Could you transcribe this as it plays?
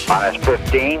Minus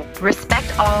 15.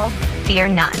 Respect all, fear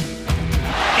none.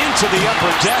 Into the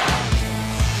upper deck.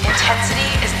 Intensity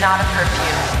is not a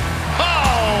perfume.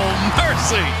 Oh,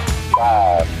 mercy.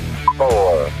 5,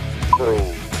 4, 3,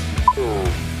 2,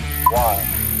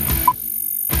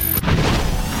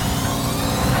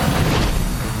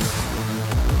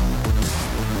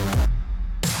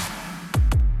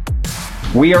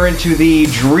 1. We are into the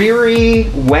dreary,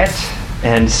 wet,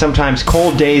 and sometimes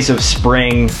cold days of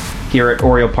spring here at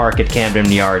Oriole Park at Camden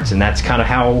Yards, and that's kind of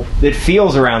how it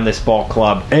feels around this ball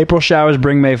club. April showers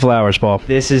bring May flowers, Paul.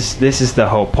 This is the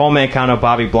hope. Paul Mancano,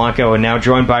 Bobby Blanco, and now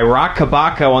joined by Rock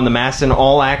Cabaco on the Masson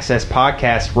All Access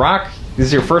podcast. Rock, this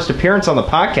is your first appearance on the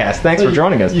podcast. Thanks for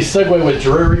joining us. You segue with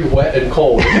dreary, wet, and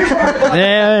cold.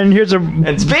 And here's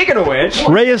And speaking of which,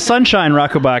 ray of sunshine,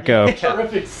 Rock Cabaco.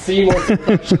 Terrific, seamless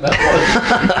introduction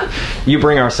that was. you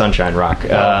bring our sunshine, Rock.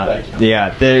 Thank you.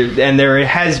 Yeah, there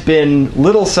has been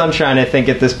little sunshine, I think,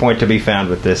 at this point to be found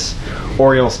with this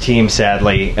Orioles team,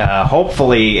 sadly.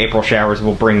 Hopefully, April showers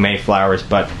will bring May flowers,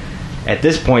 but at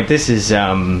this point, this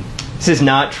is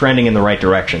not trending in the right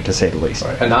direction, to say the least.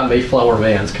 Right. And not Mayflower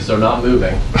Vans, because they're not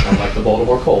moving, unlike the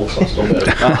Baltimore Colts, so I'm still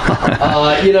bitter.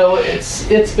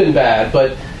 It's been bad,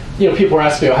 but people are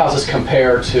asking me, how's this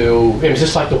compare to, is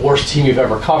this like the worst team you've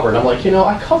ever covered? I'm like,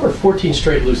 I covered 14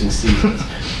 straight losing seasons.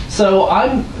 So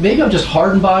I'm just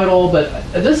hardened by it all, but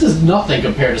this is nothing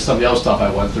compared to some of the other stuff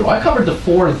I went through. I covered the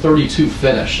 4-32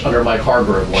 finish under Mike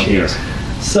Hargrove one year.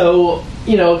 So,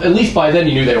 at least by then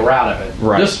you knew they were out of it.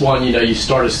 Right. This one, you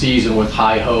start a season with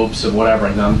high hopes and whatever,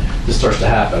 and then this starts to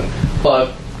happen.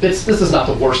 But this is not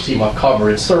the worst team I've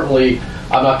covered. It's certainly,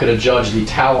 I'm not going to judge the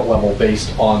talent level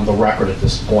based on the record at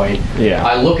this point. Yeah.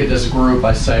 I look at this group,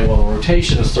 I say, well, the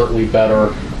rotation is certainly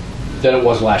better than it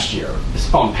was last year.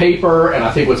 It's on paper, and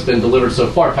I think what's been delivered so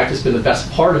far, in fact, it's been the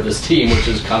best part of this team, which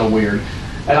is kind of weird.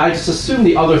 And I just assume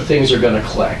the other things are going to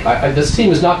click. This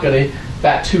team is not going to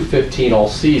bat .215 all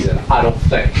season, I don't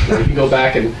think. You can go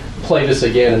back and play this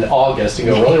again in August and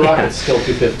go, really, Rock, it's still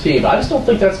 .215. But I just don't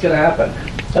think that's going to happen.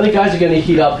 I think guys are going to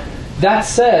heat up. That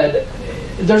said,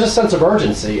 there's a sense of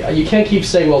urgency. You can't keep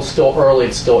saying, well, it's still early,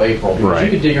 it's still April. Because Right.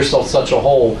 you could dig yourself such a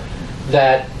hole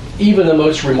that even the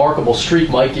most remarkable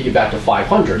streak might get you back to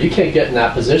 500. You can't get in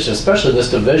that position, especially in this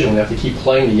division when you have to keep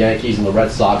playing the Yankees and the Red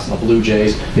Sox and the Blue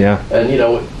Jays. Yeah.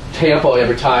 And, Tampa,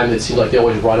 every time it seems like they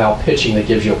always run out pitching that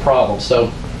gives you a problem.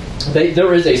 So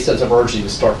there is a sense of urgency to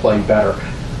start playing better.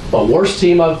 But worst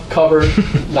team I've covered,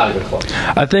 not even close.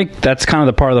 I think that's kind of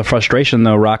the part of the frustration,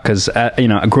 though, Rock, because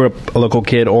I grew up a local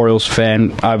kid, Orioles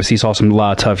fan. Obviously, saw a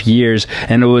lot of tough years,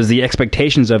 and it was the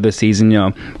expectations of this season.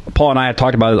 Paul and I had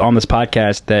talked about it on this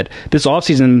podcast that this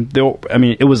offseason,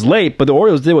 it was late, but the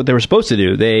Orioles did what they were supposed to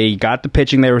do. They got the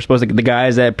pitching they were supposed to get, the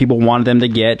guys that people wanted them to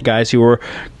get, guys who were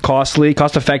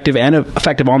cost-effective and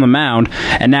effective on the mound,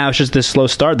 and now it's just this slow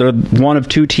start. They're one of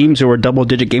two teams who are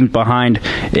double-digit games behind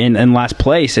in last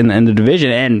place in the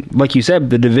division, and like you said,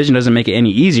 the division doesn't make it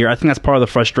any easier. I think that's part of the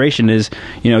frustration is,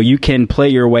 you can play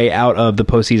your way out of the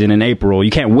postseason in April. You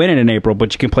can't win it in April,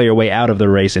 but you can play your way out of the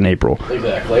race in April.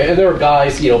 Exactly. And there are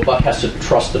guys, Buck has to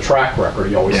trust the track record,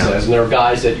 he always says, and there are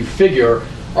guys that you figure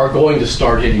are going to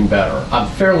start hitting better. I'm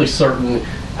fairly certain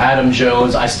Adam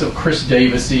Jones, Chris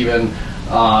Davis even,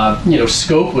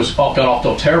 Scope got off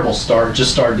to a terrible start,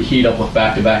 just started to heat up with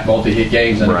back-to-back multi-hit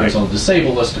games, and it goes on the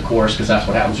disabled list, of course, because that's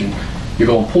what happens when you're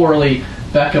going poorly.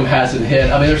 Beckham hasn't hit.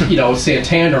 I mean, there's,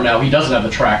 Santander now, he doesn't have a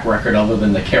track record other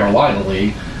than the Carolina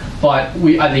League, but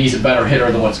I think he's a better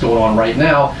hitter than what's going on right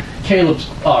now. Caleb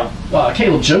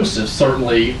Joseph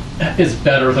certainly is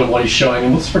better than what he's showing,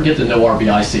 and let's forget the no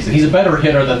RBI season. He's a better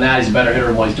hitter than that. He's a better hitter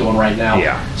than what he's doing right now.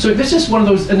 Yeah. So this is one of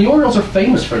those, and the Orioles are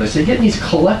famous for this. They get in these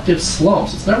collective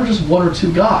slumps. It's never just one or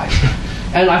two guys.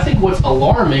 And I think what's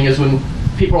alarming is when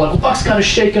people are like, well, Buck's got to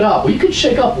shake it up. Well, you can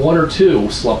shake up one or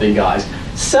two slumping guys.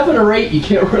 7 or 8, you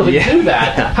can't really do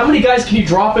that. How many guys can you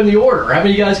drop in the order? How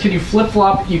many guys can you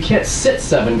flip-flop? You can't sit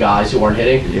 7 guys who aren't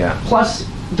hitting. Yeah. Plus,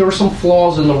 there are some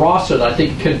flaws in the roster that I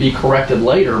think can be corrected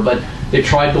later, but they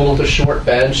tried going with a short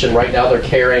bench, and right now they're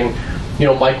carrying,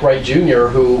 Mike Wright Jr.,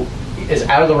 who is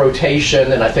out of the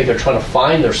rotation, and I think they're trying to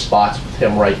find their spots with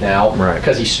him right now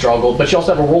because he struggled. But you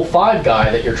also have a Rule 5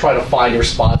 guy that you're trying to find your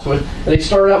spots with, and they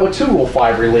started out with 2 Rule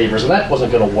 5 relievers, and that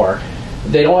wasn't going to work.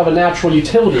 They don't have a natural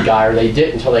utility guy, or they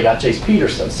didn't until they got Jace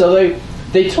Peterson. So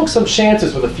they took some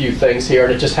chances with a few things here,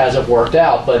 and it just hasn't worked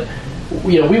out. But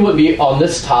we wouldn't be on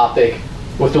this topic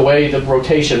with the way the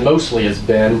rotation mostly has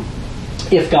been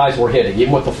if guys were hitting,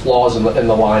 even with the flaws in the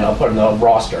lineup or in the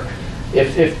roster.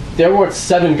 If there weren't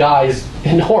 7 guys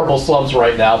in horrible slumps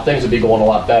right now, things would be going a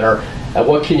lot better. And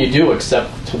what can you do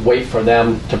except to wait for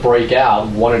them to break out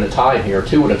one at a time here,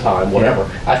 two at a time, whatever.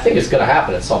 I think it's going to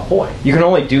happen at some point. You can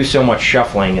only do so much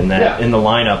shuffling in that Yeah. in the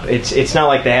lineup. It's not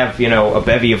like they have a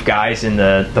bevy of guys in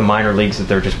the minor leagues that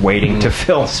they're just waiting to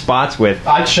fill spots with.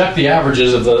 I checked the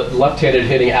averages of the left-handed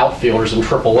hitting outfielders in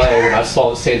AAA, and I saw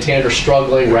that Santander's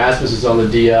struggling, Rasmus is on the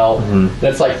DL, and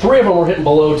it's like 3 of them were hitting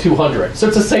below 200. So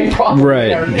it's the same problem. Right,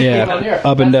 there. yeah. On there.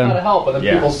 Up and That's down. not a help. And then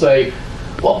Yeah. people say,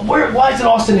 well, why isn't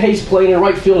Austin Hayes playing in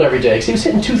right field every day? Because he was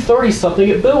hitting 230-something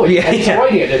at Bowie. Yeah, And he's yeah. a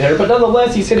right-handed hitter, but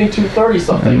nonetheless, he's hitting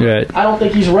 230-something. Right. I don't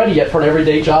think he's ready yet for an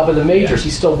everyday job in the majors.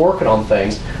 He's still working on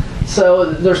things. So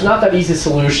there's not that easy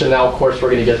solution. Now, of course,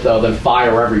 we're going to get, then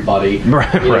fire everybody.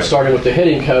 Right, You know, right. starting with the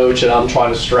hitting coach, and I'm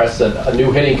trying to stress that a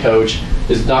new hitting coach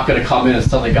is not going to come in and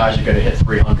suddenly guys are going to hit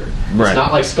 300. Right. It's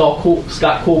not like Scott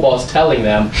Coolball's telling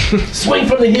them, swing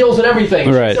from the heels and everything.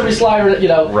 Right. Every slider,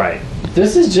 Right.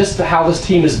 This is just how this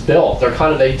team is built.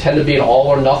 They tend to be an all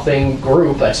or nothing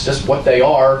group. That's just what they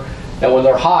are. And when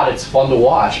they're hot, it's fun to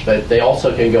watch. But they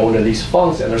also can go into these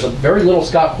funks. And there's very little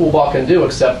Scott Coolball can do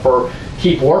except for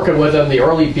keep working with them, the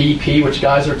early BP, which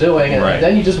guys are doing. And Right.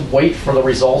 then you just wait for the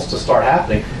results to start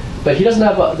happening. But he doesn't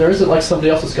have there isn't like somebody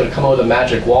else that's going to come out with a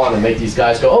magic wand and make these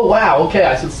guys go, oh, wow, okay,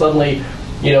 I should suddenly,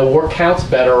 work counts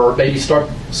better or maybe start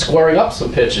squaring up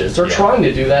some pitches. They're trying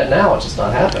to do that now. It's just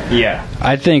not happening. Yeah.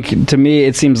 I think, to me,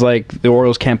 it seems like the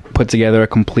Orioles can't put together a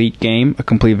complete game, a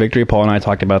complete victory. Paul and I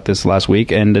talked about this last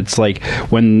week, and it's like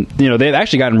when, they've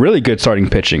actually gotten really good starting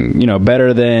pitching,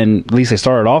 better than at least they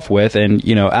started off with, and,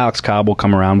 Alex Cobb will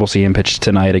come around. We'll see him pitch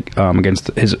tonight against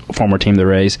his former team, the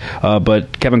Rays.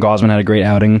 But Kevin Gausman had a great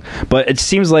outing. But it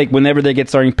seems like whenever they get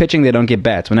starting pitching, they don't get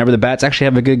bats. Whenever the bats actually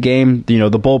have a good game, the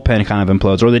bullpen kind of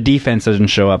implodes, or the defense doesn't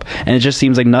show up. And it just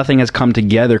seems like nothing has come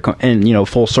together in,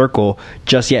 full circle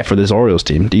just yet for this Orioles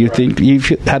team. Do you think you've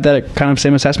had that kind of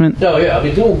same assessment? No, yeah. I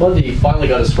mean, Dylan Bundy finally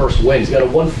got his first win. He's got a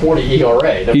 1.40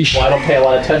 ERA. That's Eesh. why I don't pay a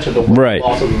lot of attention to Right.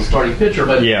 losses as a starting pitcher,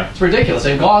 but Yeah. it's ridiculous.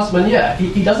 And Gausman,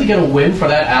 he doesn't get a win for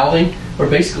that outing, or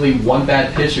basically one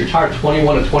bad pitch. You're tired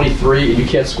 21 to 23, and you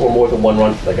can't score more than 1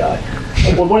 run for the guy.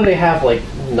 What do they have, like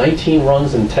 19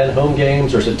 runs in 10 home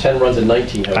games, or is it 10 runs in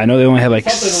 19 home I know they only have like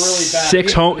Something really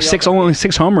bad. only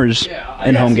six homers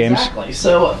in home games. Exactly.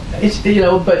 So it's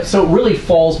but so it really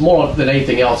falls more than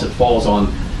anything else. It falls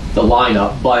on the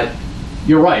lineup. But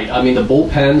you're right. I mean, the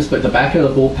bullpens, but the back end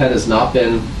of the bullpen has not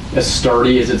been as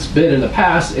sturdy as it's been in the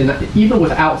past. And even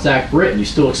without Zach Britton, you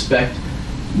still expect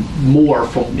more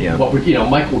from what we,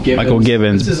 Michael Gibbons. Michael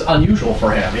Gibbons. This is unusual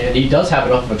for him, and he does have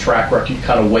enough of a track record to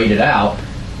kind of wait it out.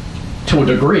 To a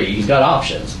degree, he's got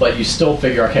options, but you still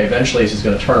figure, okay, eventually he's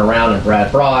going to turn around, and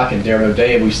Brad Brock and Darren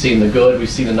O'Day, we've seen the good, we've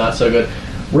seen the not so good.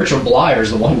 Richard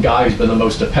Blyer's the one guy who's been the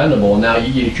most dependable, and now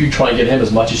you try and get him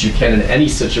as much as you can in any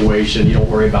situation. You don't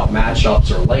worry about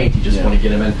matchups or length, you just want to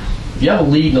get him in. If you have a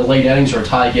lead in the late innings or a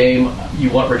tie game,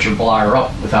 you want Richard Blyer up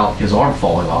without his arm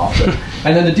falling off.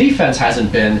 And then the defense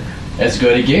hasn't been as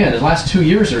good again. In the last 2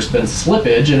 years, there's been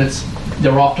slippage, and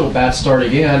they're off to a bad start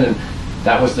again, and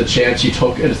that was the chance you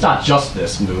took. And it's not just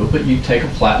this move, but you take a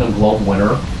Platinum Glove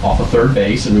winner off of third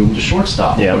base and move him to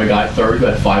shortstop. Yeah. Put a guy at third who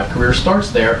had 5 career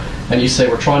starts there, and you say,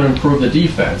 we're trying to improve the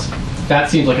defense. That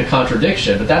seems like a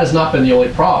contradiction, but that has not been the only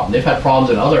problem. They've had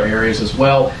problems in other areas as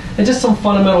well, and just some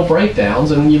fundamental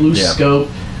breakdowns, and you lose scope.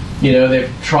 They've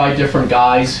tried different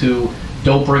guys who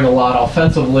don't bring a lot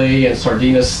offensively, and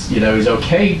Sardinas, he's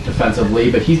okay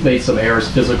defensively, but he's made some errors,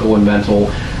 physical and mental.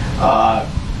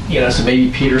 So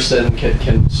maybe Peterson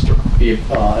can be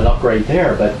an upgrade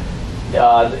there, but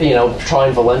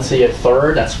trying Valencia at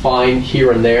third, that's fine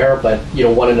here and there, but you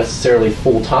don't want him necessarily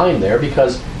full time there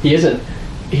because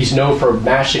he's known for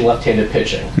mashing left-handed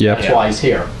pitching. Yep. That's why he's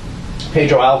here.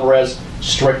 Pedro Alvarez,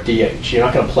 strict DH. You're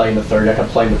not going to play him at third. You're not going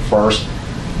to play him at first.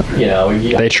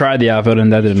 They tried the outfield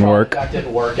and that didn't work. That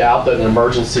didn't work out. But in an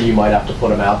emergency, you might have to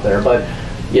put him out there. But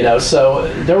so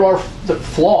there are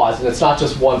flaws, and it's not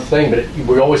just one thing. But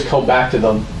we always come back to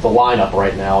the lineup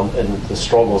right now and the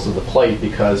struggles of the plate,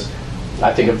 because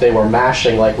I think if they were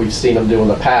mashing like we've seen them do in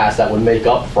the past, that would make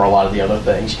up for a lot of the other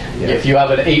things. Yeah. If you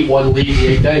have an 8-1 lead in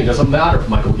the 8th inning, it doesn't matter if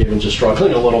Michael Gibbons is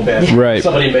struggling a little bit. Right.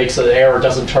 Somebody makes an error,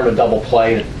 doesn't turn a double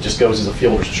play, and it just goes as a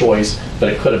fielder's choice, but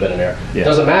it could have been an error. Yeah. It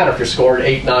doesn't matter if you're scoring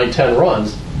 8, 9, 10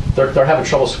 runs. They're having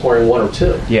trouble scoring 1 or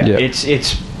 2. Yeah, Yeah.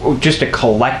 It's just a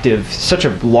collective, such a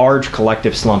large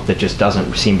collective slump that just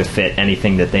doesn't seem to fit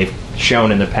anything that they've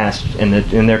shown in the past in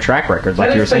their track record, like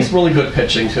And you were they face saying. really good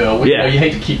pitching too. Yeah. You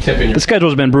hate to keep tipping your. The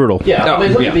schedule's been brutal. Yeah, I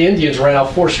mean, look at the Indians ran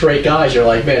out 4 straight guys. You're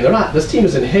like, man, they're not. This team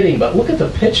isn't hitting, but look at the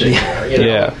pitching. There,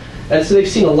 Yeah. And so they've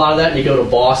seen a lot of that. And you go to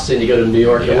Boston, you go to New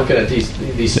York, you're looking at these. They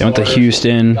went to starters.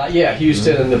 Houston.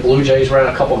 Houston, and the Blue Jays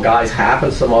ran a couple guys, Happ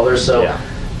and some others. So. Yeah.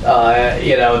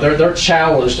 They're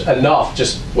challenged enough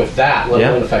just with that, let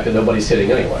alone the fact that nobody's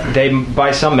hitting anyway. They, by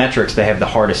some metrics, they have the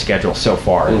hardest schedule so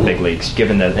far in the big leagues,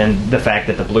 given the fact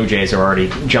that the Blue Jays are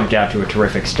already jumped out to a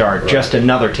terrific start. Right. Just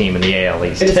another team in the AL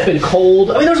East. And it's been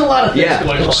cold. I mean, there's a lot of things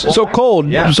going on. So cold.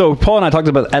 Yeah. So Paul and I talked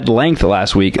about at length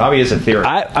last week. Bobby is a theory.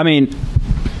 I mean,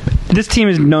 this team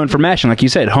is known for mashing, like you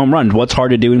said, home runs. What's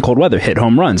hard to do in cold weather? Hit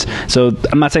home runs. So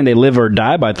I'm not saying they live or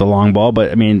die by the long ball,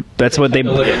 but I mean that's what they.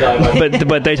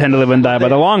 But they tend to live and die by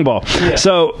the long ball. Yeah.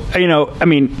 So I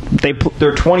mean they're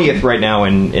 20th right now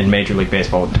in Major League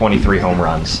Baseball with 23 home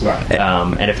runs. Right.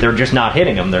 And if they're just not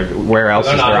hitting them, where else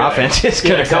is their offense is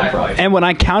going to come from? And when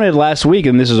I counted last week,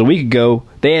 and this was a week ago,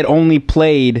 they had only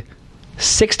played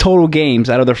 6 total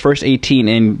games out of their first 18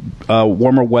 in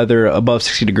warmer weather above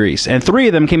 60 degrees. And 3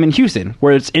 of them came in Houston,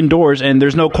 where it's indoors and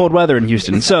there's no cold weather in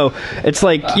Houston. So it's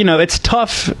like, it's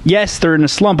tough. Yes, they're in a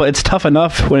slump, but it's tough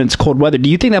enough when it's cold weather.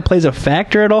 Do you think that plays a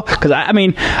factor at all? Because, I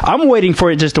mean, I'm waiting for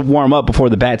it just to warm up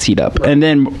before the bats heat up. And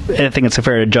then I think it's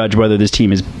fair to judge whether this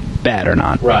team is bad or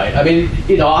not. Right. I mean,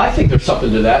 I think there's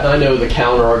something to that. And I know the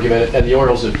counter argument, and the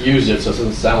Orioles have used it, so it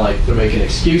doesn't sound like they're making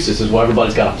excuses, is well,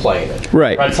 everybody's got to play in it.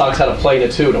 Right. Red Sox had to play in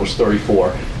it too, and it was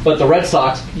 34. But the Red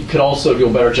Sox could also do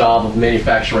a better job of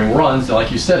manufacturing runs. And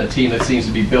like you said, a team that seems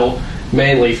to be built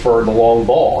mainly for the long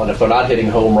ball. And if they're not hitting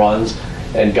home runs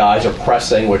and guys are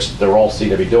pressing, which they're all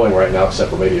seem to be doing right now, except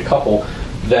for maybe a couple,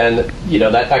 then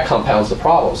that compounds the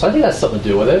problem. So I think that's something to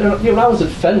do with it. And, when I was at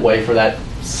Fenway for that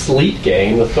sleet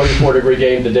game, the 34-degree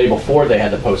game the day before they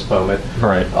had the postponement,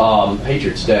 right?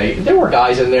 Patriots Day, there were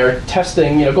guys in there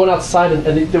testing, going outside, and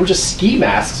they were just ski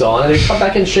masks on, and they come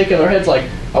back in shaking their heads like,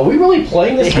 are we really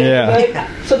playing this game today?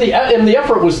 So the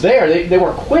effort was there. They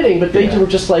weren't quitting, but they were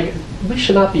just like, we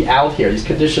should not be out here. These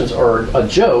conditions are a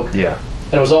joke. Yeah.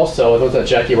 And it was also, it was that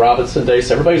Jackie Robinson day,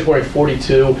 so everybody's wearing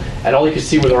 42, and all you could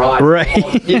see were their eyes. Right.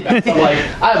 I'm like,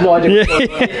 I have no idea.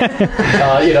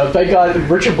 Thank God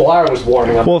Richard Blyer was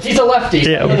warming up. Well, he's a lefty,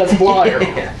 so that's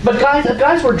Blyer. But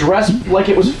guys were dressed like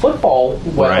it was football.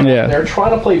 Right. They're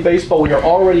trying to play baseball when you're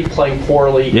already playing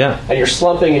poorly, and you're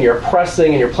slumping, and you're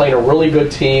pressing, and you're playing a really good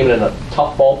team and a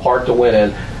tough ballpark to win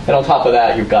in. And on top of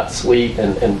that, you've got sleet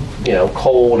and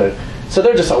cold and. So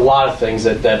there are just a lot of things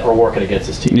that are working against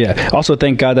this team. Yeah. Also,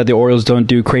 thank God that the Orioles don't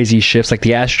do crazy shifts like the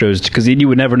Astros, because you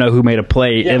would never know who made a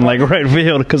play in right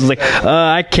field. Because it's like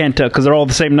I can't tell because they're all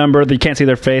the same number. You can't see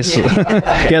their face. You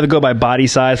have to go by body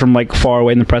size from far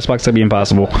away in the press box. That'd be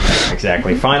impossible.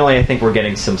 Exactly. Finally, I think we're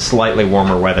getting some slightly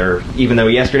warmer weather. Even though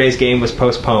yesterday's game was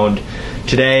postponed,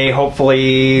 today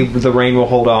hopefully the rain will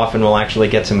hold off and we'll actually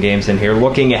get some games in here.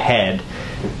 Looking ahead.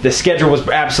 The schedule was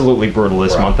absolutely brutal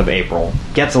this month of April.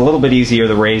 Gets a little bit easier.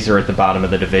 The Rays are at the bottom of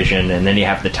the division, and then you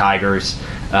have the Tigers,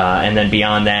 and then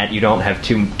beyond that, you don't have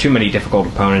too many difficult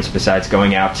opponents besides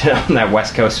going out on that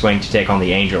West Coast swing to take on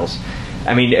the Angels.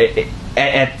 I mean,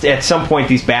 at some point,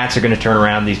 these bats are going to turn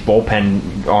around. These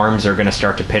bullpen arms are going to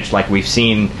start to pitch like we've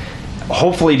seen.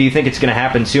 Hopefully, do you think it's going to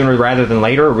happen sooner rather than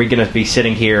later? Or are we going to be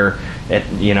sitting here at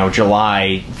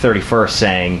July 31st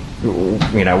saying,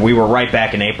 we were right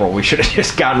back in April. We should have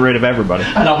just gotten rid of everybody.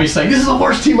 And I'll be saying, this is the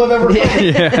worst team I've ever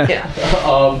played.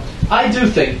 I do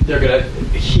think they're going to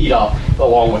heat up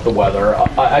along with the weather.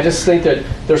 I just think that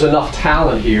there's enough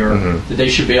talent here that they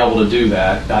should be able to do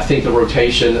that. I think the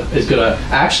rotation is going to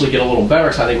actually get a little better,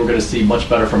 because I think we're going to see much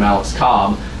better from Alex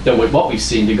Cobb than with what we've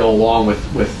seen to go along with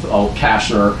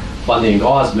Cashner, Bundy, and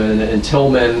Gausman, and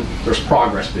Tillman. There's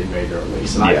progress being made there at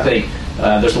least. And I think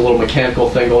there's a little mechanical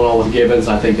thing going on with Gibbons.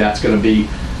 I think that's going to be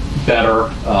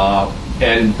better.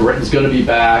 And Britton's going to be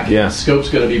back. Yeah. And Scope's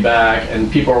going to be back.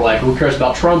 And people are like, who cares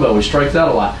about Trumbo? He strikes out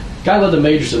a lot. Guy led the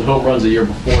majors in home runs a year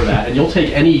before that. And you'll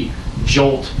take any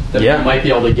jolt that you might be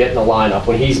able to get in the lineup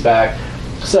when he's back.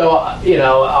 So, I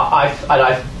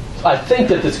think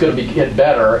that it's going to get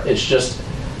better. It's just,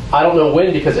 I don't know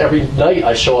when, because every night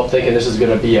I show up thinking this is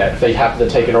going to be it. If they happen to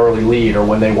take an early lead, or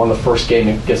when they won the first game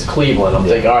against Cleveland, I'm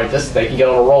thinking, all right, they can get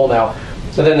on a roll now.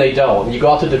 And then they don't. And you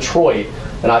go out to Detroit,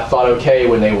 and I thought, okay,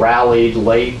 when they rallied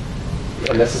late,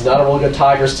 and this is not a really good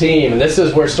Tigers team, and this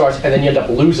is where it starts, and then you end up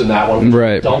losing that one with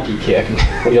a donkey kick.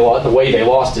 The way they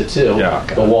lost it, too.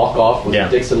 The walk-off with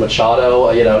Dixon Machado,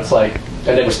 it's like,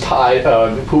 and it was tied.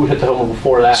 Who hit the homer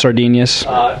before that? Sardinius.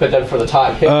 But then for the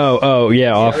tie,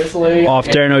 off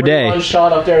Darren O'Day. One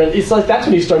shot up there, and it's like that's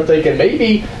when you start thinking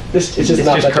maybe it's just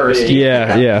not that cursed.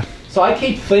 Yeah. So I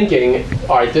keep thinking,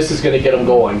 all right, this is going to get them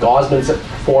going. Gausman's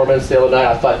performance the other night,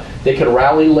 I thought they could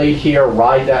rally late here,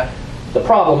 ride that. The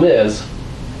problem is,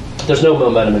 there's no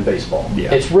momentum in baseball.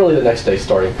 Yeah. It's really the next day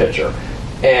starting pitcher.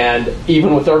 And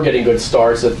even with their getting good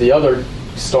starts, if the other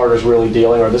starter's really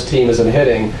dealing or this team isn't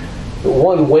hitting,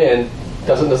 one win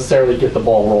doesn't necessarily get the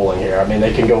ball rolling here. I mean,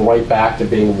 they can go right back to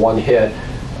being one hit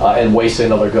and wasting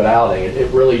another good outing. It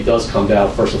really does come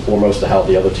down, first and foremost, to how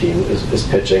the other team is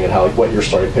pitching and what your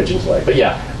starting pitching's like. But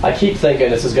yeah, I keep thinking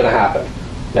this is going to happen.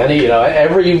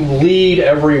 Every lead,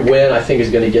 every win, I think is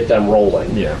going to get them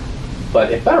rolling. Yeah.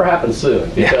 But it better happen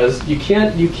soon because you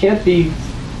can't be,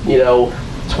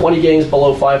 20 games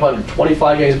below 500,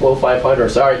 25 games below 500.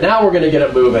 So, all right, now we're going to get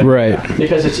it moving. Right.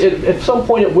 Because at some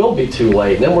point it will be too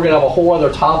late. And then we're going to have a whole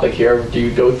other topic here. Do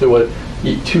you go through a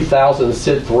 2000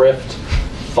 Sid Thrift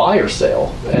fire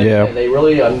sale? And they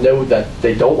really know that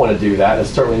they don't want to do that. It's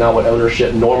certainly not what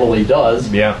ownership normally does.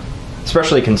 Yeah.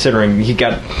 Especially considering you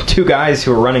got two guys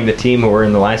who are running the team who are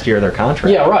in the last year of their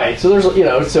contract. Yeah, right. So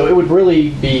there's, so it would really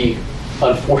be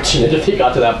unfortunate if he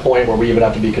got to that point where we even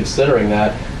have to be considering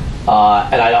that.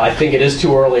 And I think it is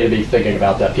too early to be thinking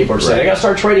about that. People are saying, I got to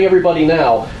start trading everybody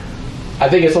now. I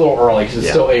think it's a little early because it's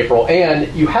still April,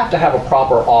 and you have to have a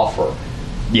proper offer.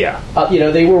 Yeah.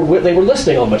 They were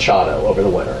listening on Machado over the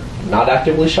winter, not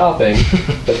actively shopping,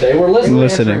 but they were listening.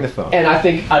 Answering the phone. And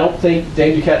I don't think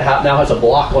Dave Duquette now has a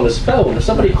block on his phone. If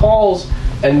somebody calls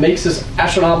and makes this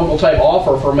astronomical type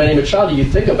offer for Manny Machado, you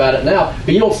think about it now,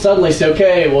 but you don't suddenly say,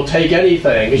 okay, we'll take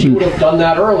anything, because you would have done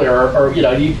that earlier, or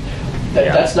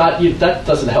that's not that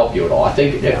doesn't help you at all. I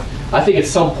think at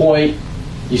some point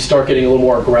you start getting a little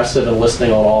more aggressive and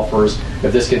listening on offers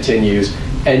if this continues,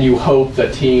 and you hope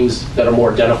that teams that are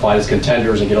more identified as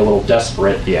contenders and get a little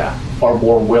desperate are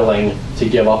more willing to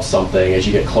give up something as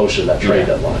you get closer to that trade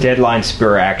deadline. Deadline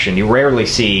spur action. You rarely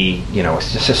see,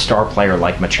 just a star player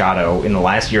like Machado in the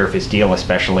last year of his deal,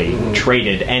 especially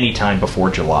traded any time before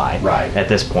July. Right. At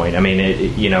this point, I mean,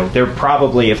 they're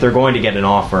probably, if they're going to get an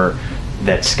offer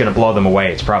that's going to blow them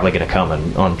away, it's probably going to come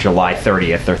on July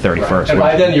 30th or 31st. Right. And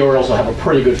by then, the Orioles will have a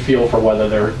pretty good feel for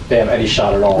whether they have any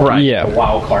shot at all. Right. Yeah. A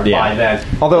wild card by then.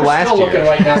 Although We're last still year, looking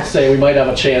right now to say we might have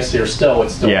a chance here. Still,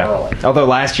 it's still early. Although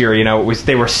last year,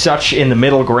 they were such in the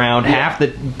middle ground. Half the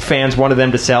fans wanted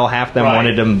them to sell, half them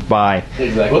wanted them to buy.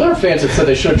 Exactly. Well, there are fans that said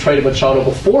they should have traded Machado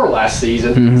before last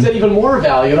season. Said even more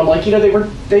value, and I'm like,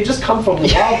 they just come from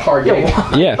the wild card game.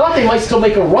 Yeah. I thought they might still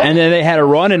make a run. And then they had a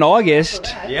run in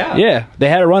August. Yeah. They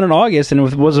had a run in August, and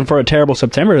if it wasn't for a terrible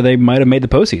September, they might have made the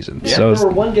postseason. Yeah, So they were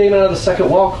one game out of the second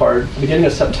wild card, beginning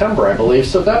of September, I believe.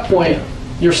 So at that point,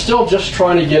 you're still just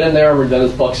trying to get in there, and then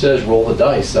as Buck says, roll the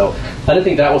dice. So I didn't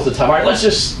think that was the time. All right, let's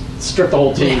just strip the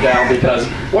whole team down because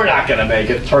we're not going to make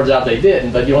it. Turns out they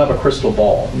didn't, but you don't have a crystal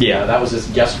ball. Yeah. That was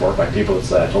just guesswork by people that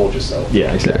said, I told you so.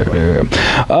 Yeah, exactly.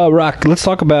 Rock, let's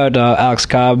talk about Alex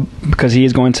Cobb, because he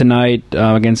is going tonight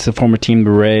against the former team,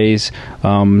 the Rays.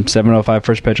 7:05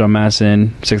 first pitch on MASN,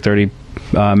 6:30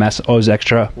 Mass O's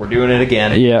Extra. We're doing it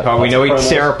again. Yeah. We know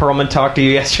Sarah Perlman talked to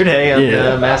you yesterday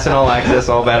on Mass and All Access,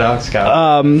 all about Alex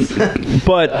Cobb.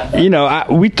 But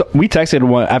we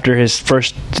texted after his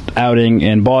first outing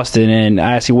in Boston, and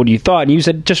I asked you what you thought, and you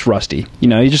said just rusty. He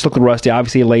just looked rusty.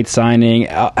 Obviously, a late signing.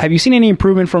 Have you seen any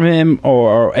improvement from him,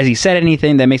 or has he said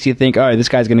anything that makes you think, all right, this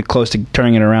guy's getting close to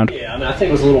turning it around? Yeah, I think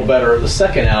it was a little better the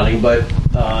second outing, but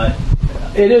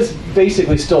it is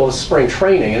basically still a spring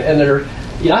training, and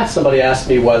I had somebody ask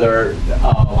me whether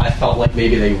I felt like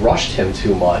maybe they rushed him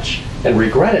too much and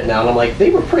regret it now. And I'm like, they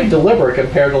were pretty deliberate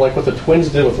compared to like what the Twins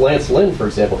did with Lance Lynn, for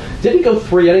example. Did he go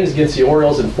 3 innings against the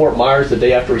Orioles in Fort Myers the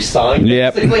day after he signed?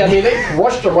 Yep. Basically, they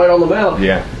rushed him right on the mound.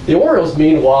 Yeah. The Orioles,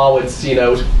 meanwhile, it's,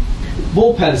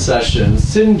 bullpen sessions,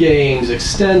 sim games,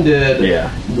 extended,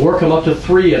 work them up to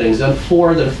 3 innings, then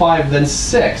 4, then 5, then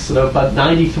 6, about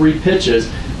 93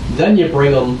 pitches. Then you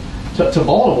bring them to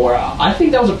Baltimore. I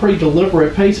think that was a pretty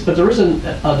deliberate pace, but there isn't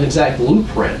an exact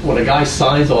blueprint when a guy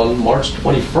signs on March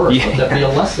 21st. Let that be a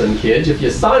lesson, kids. If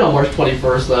you sign on March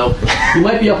 21st, though, you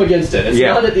might be up against it. It's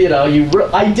not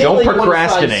that, ideally don't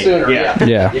procrastinate. You want to sign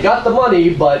sooner. Yeah. You got the money,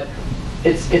 but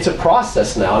it's a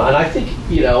process now. And I think,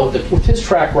 with his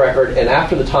track record and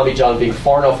after the Tommy John being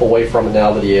far enough away from it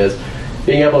now that he is,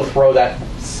 being able to throw that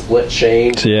split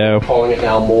change, calling it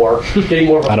now more, getting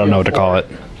more of a I don't know what to call it.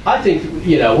 I think,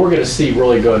 we're going to see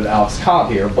really good Alex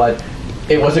Cobb here, but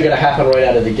it wasn't going to happen right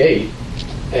out of the gate.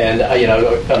 And,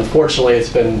 unfortunately,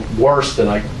 it's been worse than,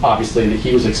 obviously, that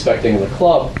he was expecting in the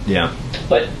club. Yeah.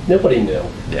 But nobody knew.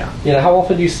 Yeah. How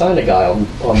often do you sign a guy on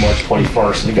March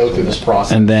 21st to go through this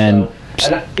process? And then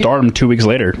start him 2 weeks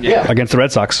later against the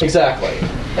Red Sox. Exactly.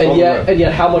 And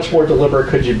yet, how much more deliberate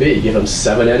could you be? Give him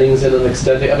 7 innings in an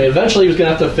extended... eventually he was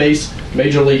going to have to face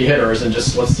major league hitters and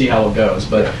just let's see how it goes.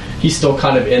 But he's still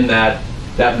kind of in that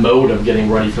that mode of getting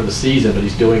ready for the season, but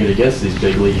he's doing it against these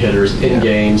big league hitters in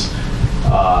games.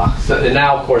 And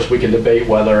now, of course, we can debate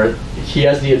whether he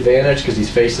has the advantage because he's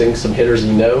facing some hitters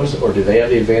he knows, or do they have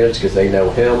the advantage because they know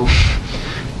him?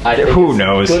 Who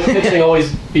knows? Good pitching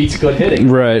always beats good hitting.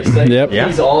 Right. Yep. If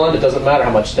he's on, it doesn't matter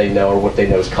how much they know or what they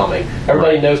know is coming.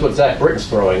 Everybody knows what Zach Britton's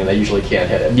throwing, and they usually can't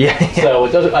hit it. Yeah. So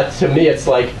it doesn't. To me, it's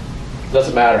like it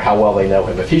doesn't matter how well they know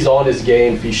him. If he's on his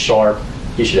game, if he's sharp,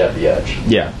 he should have the edge.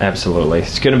 Yeah, absolutely.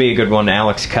 It's going to be a good one.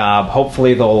 Alex Cobb.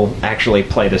 Hopefully they'll actually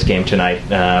play this game tonight,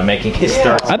 making his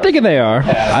start. I think they are.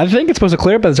 I think it's supposed to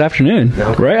clear up this afternoon.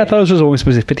 Okay. Right? I thought it was just only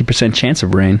supposed to be a 50% chance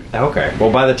of rain. Okay. Well,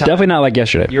 by the time Definitely not like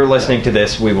yesterday. you're listening to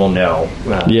this, we will know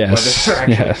Yes. whether they're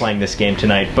actually Yes. playing this game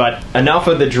tonight. But enough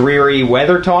of the dreary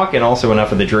weather talk, and also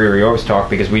enough of the dreary O's talk,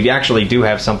 because we actually do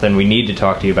have something we need to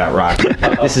talk to you about, Rock.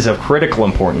 This is of critical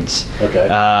importance. Okay.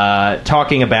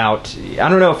 Talking about, I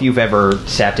don't know if you've ever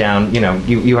sat down.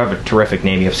 You have a terrific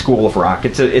name. You have School of Rock.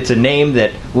 It's a name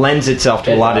that lends itself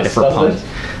to a lot of different puns.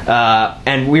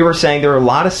 And we were saying there are a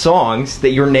lot of songs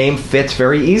that your name fits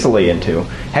very easily into.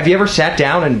 Have you ever sat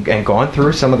down and gone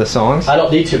through some of the songs? I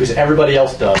don't need to because everybody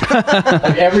else does.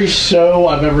 Like every show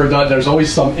I've ever done, there's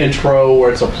always some intro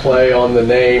where it's a play on the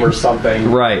name or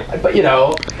something. Right. But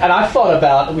and I've thought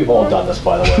about. We've all done this,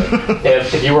 by the way.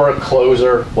 if you were a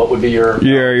closer, what would be your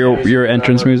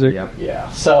entrance music? Yep. Yeah.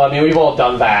 So we've all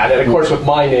done that, and of course with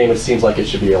my name, it seems like it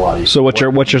should be a lot easier. So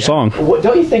what's your song?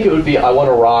 Don't you think it would be "I Want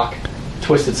to Rock"?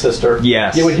 Twisted Sister.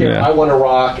 Yes. You would hear Yeah. "I Want to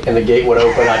Rock" and the gate would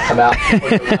open. I'd come out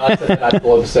and I'd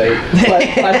blow the same. But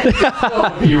I think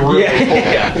that would be really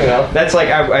cool. That's like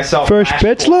I saw First Flash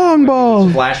pitch, Gordon long with ball.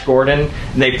 Flash Gordon,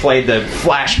 and they played the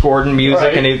Flash Gordon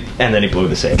music, Right. and then he blew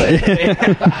the save.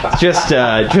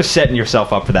 just setting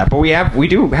yourself up for that. But we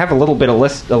do have a little bit of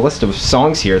a list of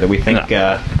songs here that we think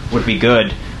would be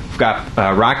good. We've got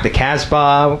 "Rock the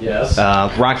Casbah," Yes.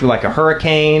 "Rock You Like a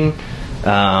Hurricane."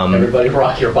 Everybody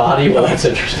rock your body. Well, that's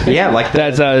interesting. Yeah, like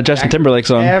That's Justin Timberlake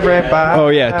song. everybody. Oh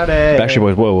yeah, Backstreet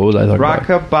Boys. Whoa, what was I talking about?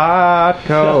 Rockabotco.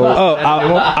 Oh,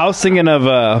 I was thinking of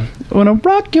 "Wanna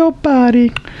Rock Your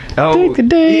Body." Oh, Take the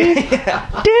day,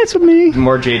 dance with me.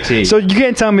 more JT. So you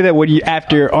can't tell me that when you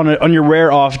after on your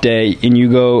rare off day and you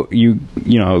go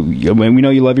when we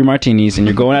know you love your martinis and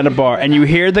you're going at a bar and you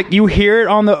hear it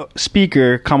on the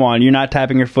speaker. Come on, you're not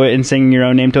tapping your foot and singing your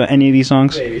own name to any of these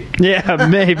songs. Maybe. Yeah,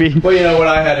 maybe. Well, when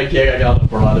I had a gig, I got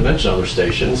we're not to mention other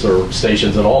stations or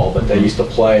stations at all, but they used to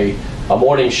play a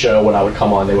morning show when I would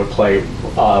come on. They would play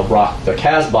 "Rock the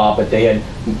Casbah," but they had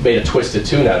made a twisted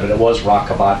tune out of it. It was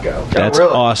 "Rockabotco." That's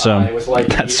really? awesome. It was like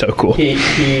That's so cool.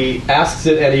 He asks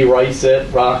it and he writes it.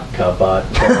 Rockabotco.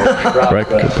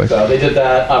 Rockabotco. So they did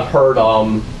that. I've heard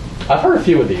a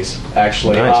few of these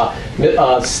actually. Nice.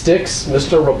 Styx,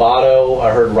 Mr. Roboto.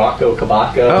 I heard Rocco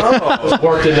Cabaco. Oh. Was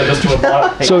worked into Mr.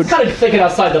 Roboto. So- I was kind of thinking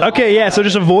outside the Okay, yeah. So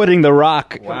just avoiding the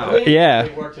rock. Wow. Yeah,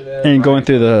 and going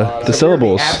through the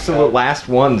syllables. absolute last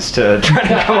ones to try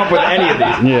to come up with any of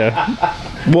these. Yeah.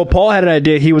 Well, Paul had an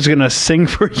idea. He was gonna sing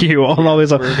for you all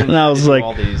always, and I was like,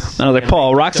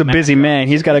 Paul, Rock's a busy man.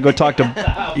 He's got to go talk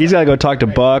to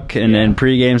Buck and then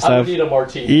pregame I stuff. would need a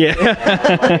martini. Yeah.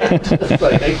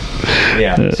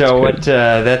 Yeah. So what?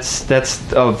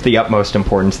 That's of the utmost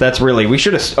importance. That's really we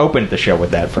should have opened the show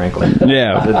with that. Frankly.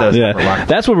 Yeah, That does yeah. cover rock.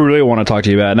 That's what we really want to talk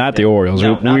to you about, not the Orioles.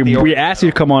 No, not the we Orioles. asked you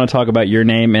to come on and talk about your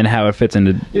name and how it fits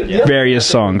into Yeah. various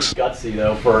songs. Gutsy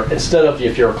though, for instead of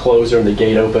if you're a closer and the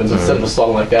gate opens, instead of a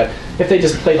song like that, if they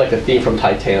just played like the theme from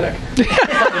Titanic,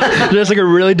 Just like a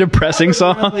really depressing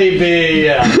song. maybe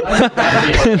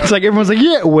It's like everyone's like,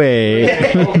 yeah,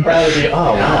 wait,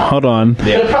 oh wow. hold on.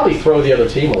 It'll probably throw the other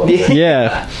team a little bit.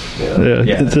 Yeah,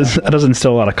 Yeah. That doesn't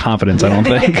instill a lot of confidence, I don't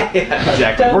think.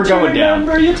 Exactly. We're going down.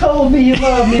 Remember, you told me you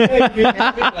love me. Baby.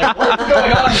 Like, what's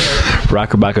going on here?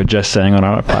 Rock Robaco just sang on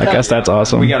our podcast. That's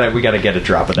awesome. We gotta get a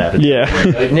drop of that. Yeah.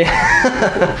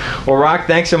 Well, Rock,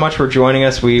 thanks so much for joining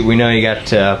us. We know you got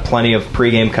plenty of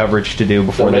pregame coverage to do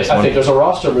before this I one. think there's a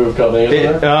roster move coming,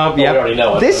 isn't there? Yeah. We already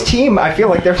know it. This team, I feel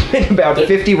like there's been about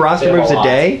 50 roster They have moves a lot.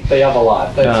 day. They have a lot.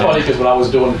 It's funny because when I was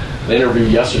doing the interview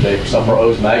yesterday for some for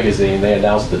O's magazine, they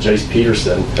announced the Jace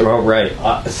Peterson Oh, right.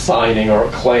 signing or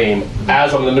claim.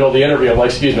 As I'm in the middle of the interview, I'm like,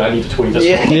 excuse me, I need to tweet this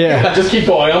one. Yeah. Just keep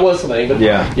going. I'm listening. But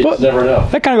Yeah. you just never know.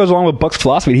 That kind of goes along with Buck's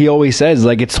philosophy. He always says,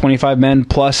 like, it's 25 men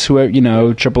plus,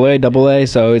 AAA, AA,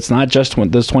 so it's not just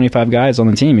those 25 guys on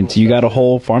the team. It's, you got a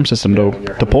whole farm system to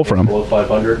pull from. Below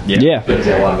 500. Yeah, There's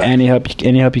a lot of any help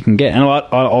you can get, and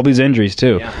all these injuries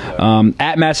too.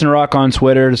 At Masson Rock on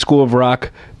Twitter, the School of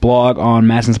Rock blog on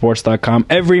MassonSports.com.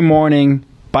 Every morning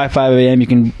by 5 a.m. you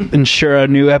can ensure a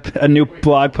new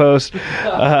blog post.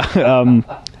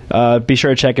 Be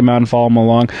sure to check him out and follow him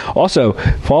along. Also,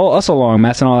 follow us along,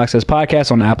 Mattson All Access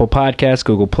Podcast on Apple Podcasts,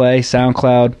 Google Play,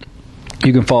 SoundCloud.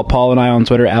 You can follow Paul and I on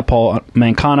Twitter at Paul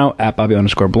Mancano, at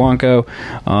Bobby_Blanco.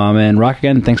 And Rock,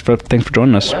 again, thanks for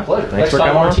joining us. My pleasure. Thanks Next for time,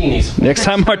 coming on. martinis. Next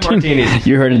time, Martinis. Martinis.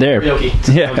 You heard it there.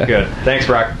 Karaoke. Yeah. Sounds good. Thanks,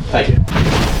 Rock. Thank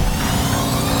you.